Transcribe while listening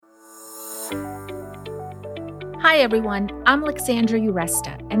Hi, everyone. I'm Alexandra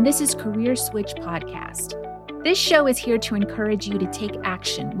Uresta, and this is Career Switch Podcast. This show is here to encourage you to take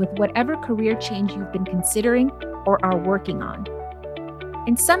action with whatever career change you've been considering or are working on.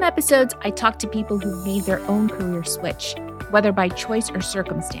 In some episodes, I talk to people who've made their own career switch, whether by choice or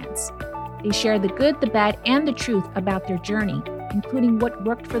circumstance. They share the good, the bad, and the truth about their journey, including what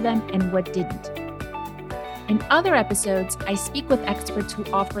worked for them and what didn't. In other episodes, I speak with experts who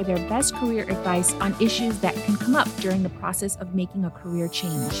offer their best career advice on issues that can come up during the process of making a career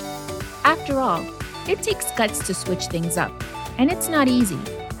change. After all, it takes guts to switch things up, and it's not easy.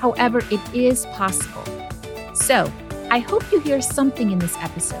 However, it is possible. So, I hope you hear something in this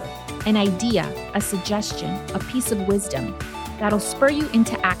episode, an idea, a suggestion, a piece of wisdom that'll spur you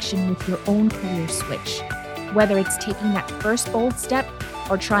into action with your own career switch, whether it's taking that first bold step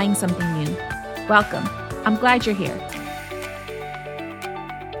or trying something new. Welcome. I'm glad you're here.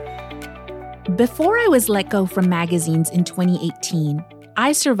 Before I was let go from magazines in 2018,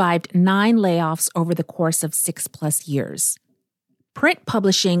 I survived 9 layoffs over the course of 6+ years. Print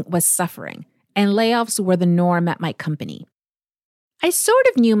publishing was suffering, and layoffs were the norm at my company. I sort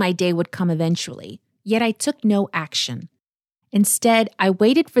of knew my day would come eventually, yet I took no action. Instead, I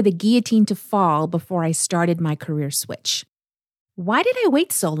waited for the guillotine to fall before I started my career switch. Why did I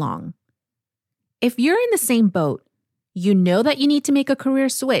wait so long? If you're in the same boat, you know that you need to make a career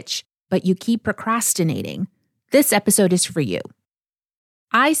switch, but you keep procrastinating, this episode is for you.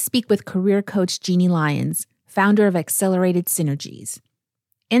 I speak with career coach Jeannie Lyons, founder of Accelerated Synergies.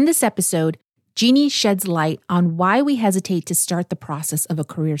 In this episode, Jeannie sheds light on why we hesitate to start the process of a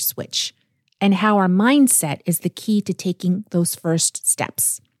career switch and how our mindset is the key to taking those first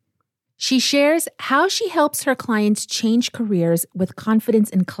steps. She shares how she helps her clients change careers with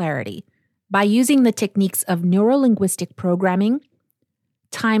confidence and clarity by using the techniques of neuro-linguistic programming,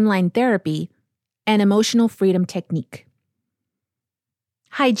 timeline therapy, and emotional freedom technique.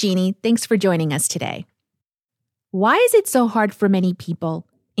 Hi, Jeannie. Thanks for joining us today. Why is it so hard for many people,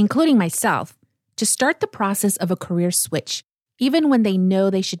 including myself, to start the process of a career switch, even when they know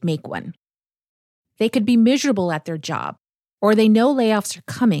they should make one? They could be miserable at their job, or they know layoffs are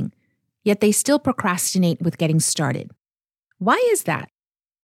coming, yet they still procrastinate with getting started. Why is that?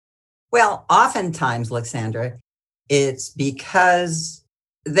 Well, oftentimes, Alexandra, it's because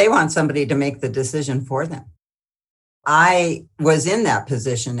they want somebody to make the decision for them. I was in that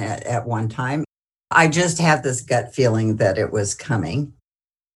position at one time. I just had this gut feeling that it was coming.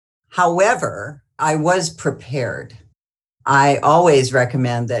 However, I was prepared. I always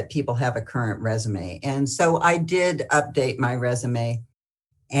recommend that people have a current resume. And so I did update my resume,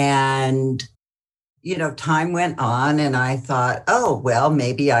 and time went on and I thought, oh, well,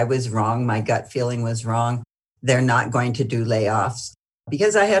 maybe I was wrong. My gut feeling was wrong. They're not going to do layoffs,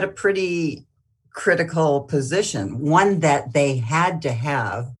 because I had a pretty critical position, one that they had to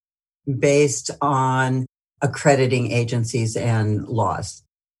have based on accrediting agencies and laws.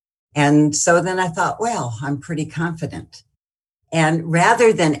 And so then I thought, well, I'm pretty confident. And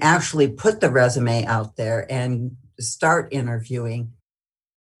rather than actually put the resume out there and start interviewing,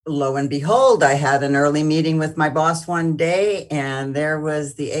 lo and behold, I had an early meeting with my boss one day, and there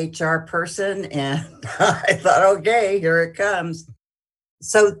was the HR person, and I thought, okay, here it comes.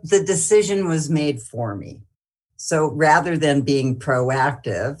 So the decision was made for me. So rather than being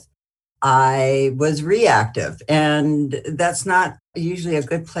proactive, I was reactive, and that's not usually a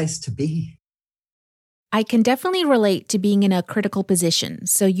good place to be. I can definitely relate to being in a critical position,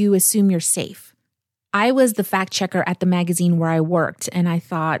 so you assume you're safe. I was the fact checker at the magazine where I worked, and I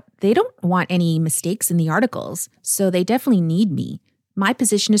thought, they don't want any mistakes in the articles, so they definitely need me. My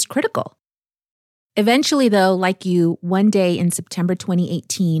position is critical. Eventually, though, like you, one day in September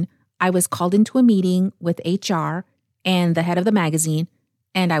 2018, I was called into a meeting with HR and the head of the magazine,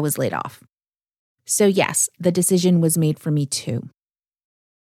 and I was laid off. So yes, the decision was made for me too.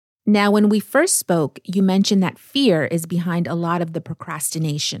 Now, when we first spoke, you mentioned that fear is behind a lot of the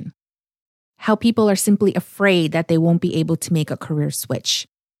procrastination. How people are simply afraid that they won't be able to make a career switch.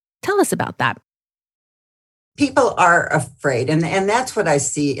 Tell us about that. People are afraid, and that's what I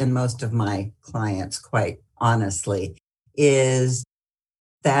see in most of my clients, quite honestly, is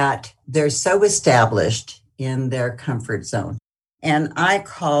that they're so established in their comfort zone. And I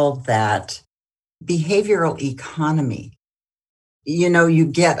call that behavioral economy. You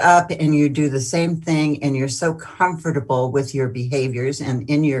get up and you do the same thing, and you're so comfortable with your behaviors and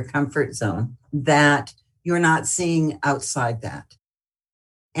in your comfort zone that you're not seeing outside that.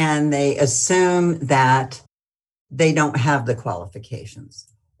 And they assume that they don't have the qualifications,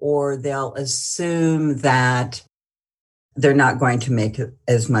 or they'll assume that they're not going to make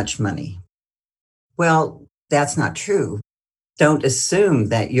as much money. Well, that's not true. Don't assume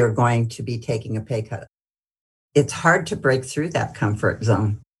that you're going to be taking a pay cut. It's hard to break through that comfort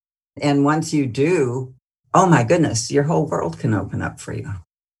zone. And once you do, oh my goodness, your whole world can open up for you.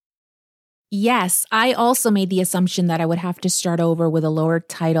 Yes, I also made the assumption that I would have to start over with a lower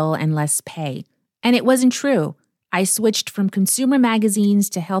title and less pay. And it wasn't true. I switched from consumer magazines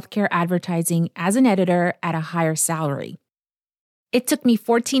to healthcare advertising as an editor at a higher salary. It took me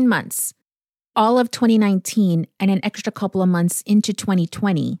 14 months, all of 2019 and an extra couple of months into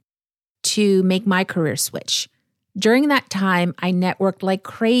 2020 to make my career switch. During that time, I networked like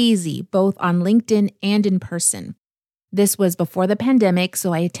crazy, both on LinkedIn and in person. This was before the pandemic,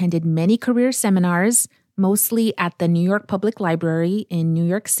 so I attended many career seminars, mostly at the New York Public Library in New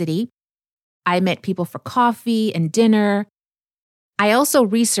York City. I met people for coffee and dinner. I also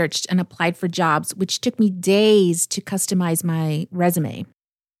researched and applied for jobs, which took me days to customize my resume.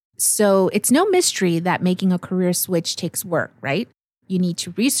 So it's no mystery that making a career switch takes work, right? You need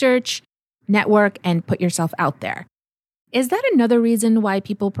to research, network, and put yourself out there. Is that another reason why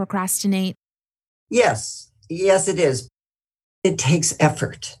people procrastinate? Yes, it is. It takes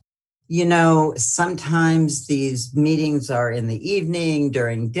effort. Sometimes these meetings are in the evening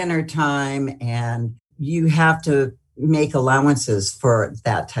during dinner time, and you have to make allowances for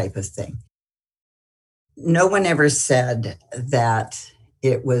that type of thing. No one ever said that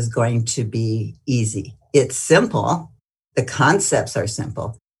it was going to be easy. It's simple. The concepts are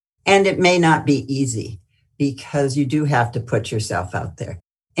simple, and it may not be easy because you do have to put yourself out there.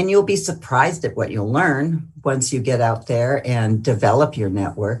 And you'll be surprised at what you'll learn once you get out there and develop your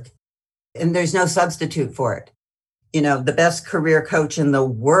network. And there's no substitute for it. The best career coach in the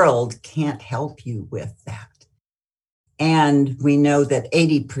world can't help you with that. And we know that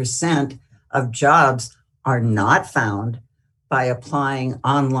 80% of jobs are not found by applying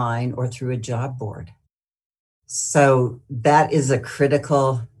online or through a job board. So that is a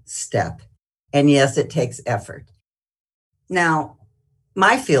critical step. And yes, it takes effort. Now,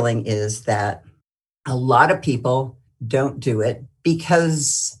 my feeling is that a lot of people don't do it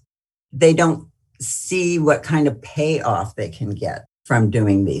because they don't see what kind of payoff they can get from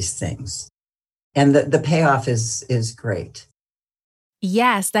doing these things. And the payoff is great.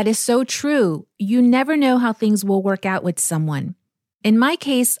 Yes, that is so true. You never know how things will work out with someone. In my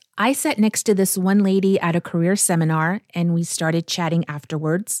case, I sat next to this one lady at a career seminar and we started chatting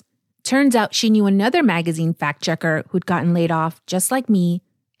afterwards. Turns out she knew another magazine fact checker who'd gotten laid off just like me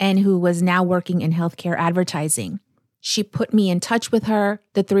and who was now working in healthcare advertising. She put me in touch with her.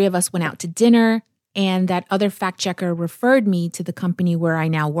 The three of us went out to dinner, and that other fact checker referred me to the company where I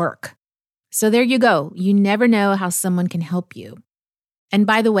now work. So there you go. You never know how someone can help you. And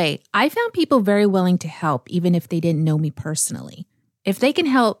by the way, I found people very willing to help, even if they didn't know me personally. If they can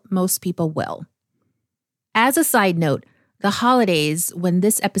help, most people will. As a side note, the holidays, when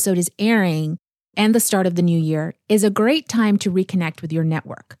this episode is airing, and the start of the new year, is a great time to reconnect with your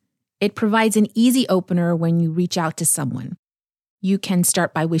network. It provides an easy opener when you reach out to someone. You can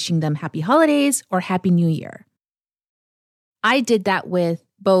start by wishing them happy holidays or happy new year. I did that with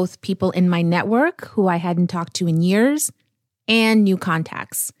both people in my network who I hadn't talked to in years and new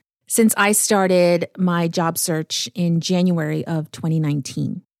contacts since I started my job search in January of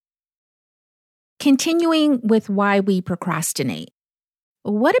 2019. Continuing with why we procrastinate.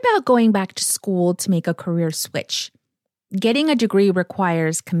 What about going back to school to make a career switch? Getting a degree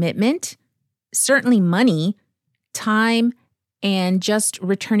requires commitment, certainly money, time, and just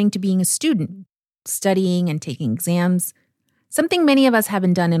returning to being a student, studying and taking exams, something many of us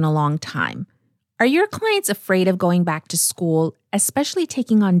haven't done in a long time. Are your clients afraid of going back to school, especially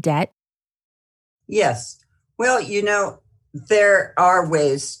taking on debt? Yes. Well, there are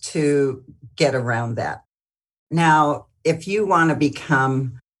ways to get around that. Now, if you want to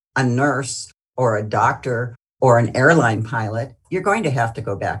become a nurse or a doctor or an airline pilot, you're going to have to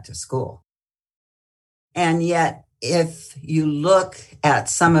go back to school. And yet, if you look at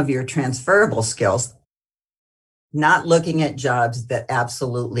some of your transferable skills, not looking at jobs that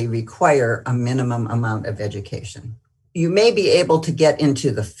absolutely require a minimum amount of education, you may be able to get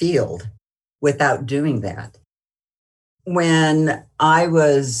into the field without doing that. When I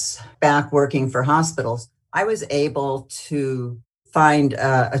was back working for hospitals, I was able to find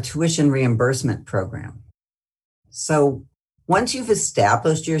a tuition reimbursement program. So once you've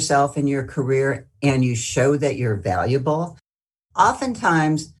established yourself in your career and you show that you're valuable,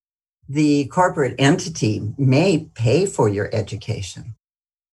 oftentimes the corporate entity may pay for your education.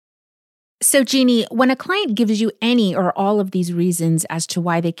 So, Jeannie, when a client gives you any or all of these reasons as to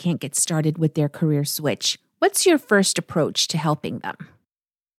why they can't get started with their career switch, what's your first approach to helping them?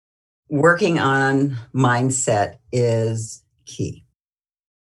 Working on mindset is key.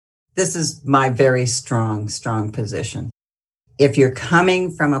 This is my very strong position. If you're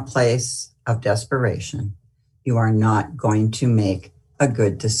coming from a place of desperation, you are not going to make a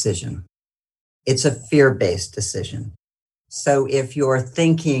good decision. It's a fear-based decision. So if you're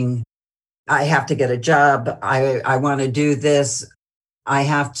thinking, I have to get a job, I want to do this, I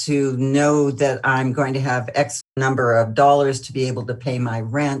have to know that I'm going to have X number of dollars to be able to pay my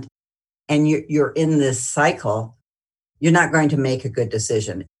rent, and you're in this cycle, you're not going to make a good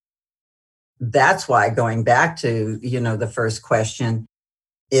decision. That's why, going back to, the first question,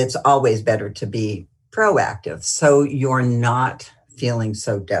 it's always better to be proactive so you're not feeling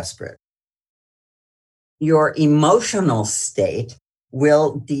so desperate. Your emotional state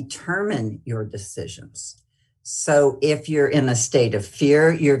will determine your decisions. So if you're in a state of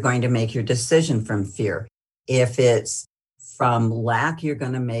fear, you're going to make your decision from fear. If it's from lack, you're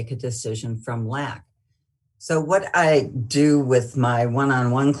going to make a decision from lack. So what I do with my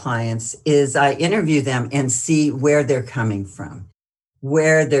one-on-one clients is I interview them and see where they're coming from,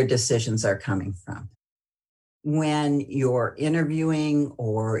 where their decisions are coming from. When you're interviewing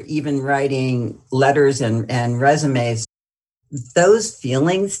or even writing letters and resumes, those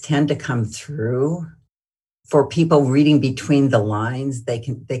feelings tend to come through. For people reading between the lines, they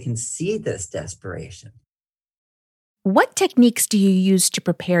can see this desperation. What techniques do you use to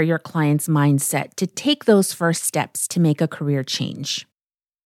prepare your client's mindset to take those first steps to make a career change?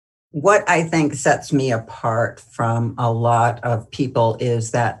 What I think sets me apart from a lot of people is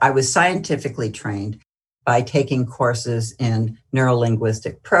that I was scientifically trained by taking courses in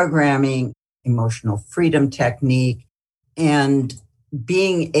neurolinguistic programming, emotional freedom technique, and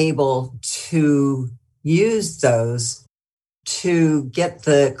being able to use those to get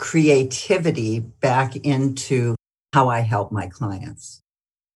the creativity back into how I help my clients.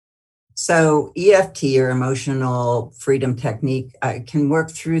 So EFT, or emotional freedom technique, can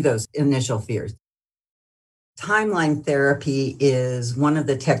work through those initial fears. Timeline therapy is one of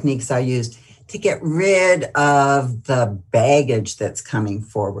the techniques I use to get rid of the baggage that's coming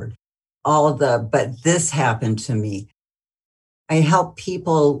forward. But this happened to me. I help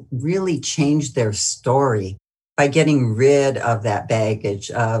people really change their story by getting rid of that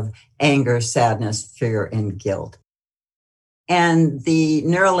baggage of anger, sadness, fear, and guilt. And the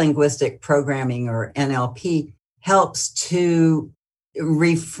neurolinguistic programming, or NLP, helps to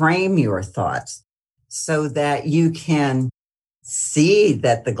reframe your thoughts so that you can see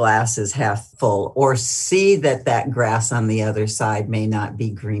that the glass is half full, or see that grass on the other side may not be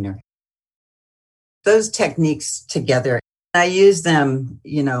greener. Those techniques together, I use them,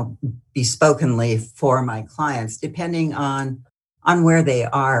 bespokenly for my clients, depending on where they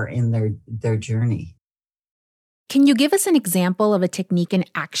are in their journey. Can you give us an example of a technique in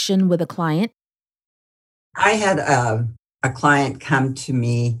action with a client? I had a client come to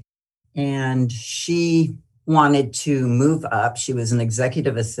me, and she wanted to move up. She was an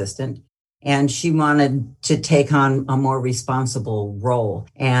executive assistant, and she wanted to take on a more responsible role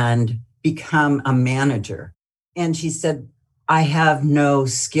and become a manager. And she said, I have no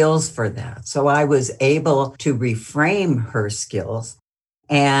skills for that. So I was able to reframe her skills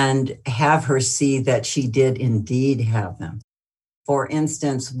and have her see that she did indeed have them. For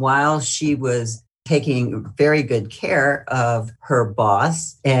instance, while she was taking very good care of her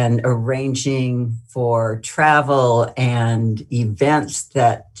boss and arranging for travel and events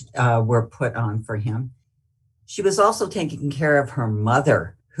that were put on for him, she was also taking care of her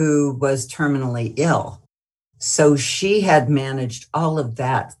mother, who was terminally ill. So she had managed all of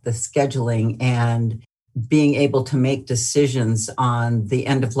that, the scheduling and being able to make decisions on the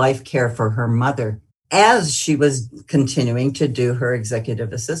end of life care for her mother as she was continuing to do her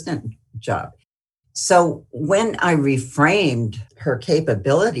executive assistant job. So when I reframed her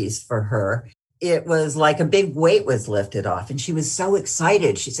capabilities for her, it was like a big weight was lifted off, and she was so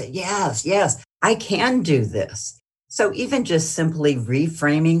excited. She said, yes, I can do this. So even just simply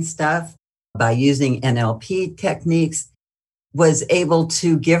reframing stuff by using NLP techniques was able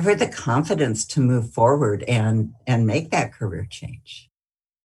to give her the confidence to move forward and make that career change.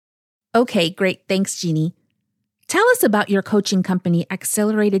 Okay, great. Thanks, Jeannie. Tell us about your coaching company,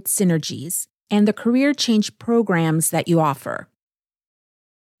 Accelerated Synergies, and the career change programs that you offer.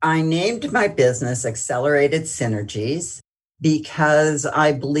 I named my business Accelerated Synergies because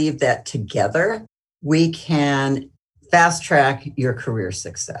I believe that together we can fast track your career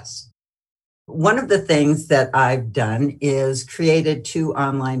success. One of the things that I've done is created 2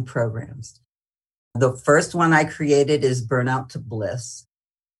 online programs. The first one I created is Burnout to Bliss,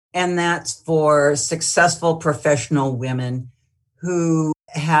 and that's for successful professional women who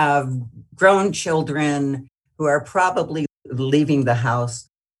have grown children who are probably leaving the house.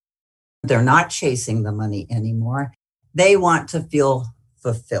 They're not chasing the money anymore. They want to feel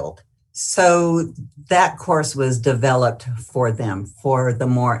fulfilled. So that course was developed for them, for the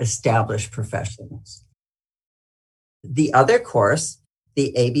more established professionals. The other course,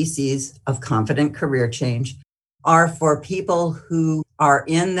 the ABCs of Confident Career Change, are for people who are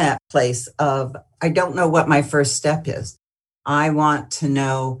in that place of, I don't know what my first step is. I want to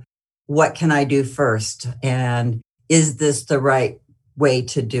know, what can I do first? And is this the right way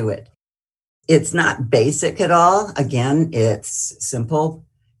to do it? It's not basic at all. Again, it's simple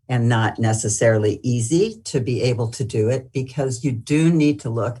and not necessarily easy to be able to do it, because you do need to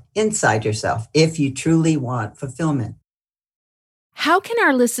look inside yourself if you truly want fulfillment. How can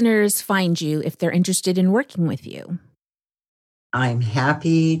our listeners find you if they're interested in working with you? I'm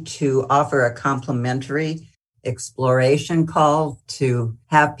happy to offer a complimentary exploration call to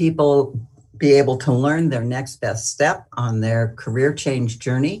have people be able to learn their next best step on their career change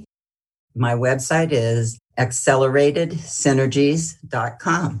journey. My website is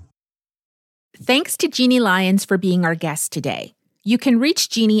acceleratedsynergies.com. Thanks to Jeannie Lyons for being our guest today. You can reach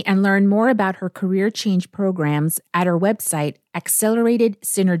Jeannie and learn more about her career change programs at her website,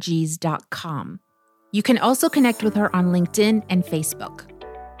 acceleratedsynergies.com. You can also connect with her on LinkedIn and Facebook.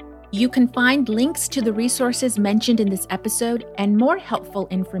 You can find links to the resources mentioned in this episode and more helpful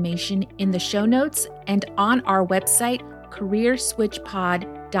information in the show notes and on our website,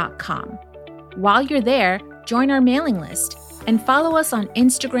 careerswitchpod.com. While you're there, join our mailing list and follow us on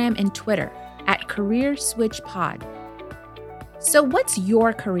Instagram and Twitter at CareerSwitchPod. So what's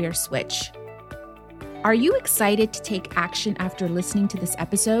your career switch? Are you excited to take action after listening to this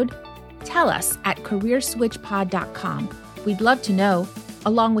episode? Tell us at careerswitchpod.com. We'd love to know,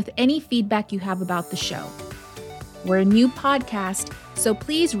 along with any feedback you have about the show. We're a new podcast, so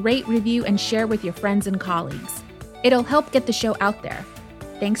please rate, review, and share with your friends and colleagues. It'll help get the show out there.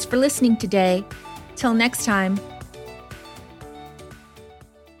 Thanks for listening today. Till next time.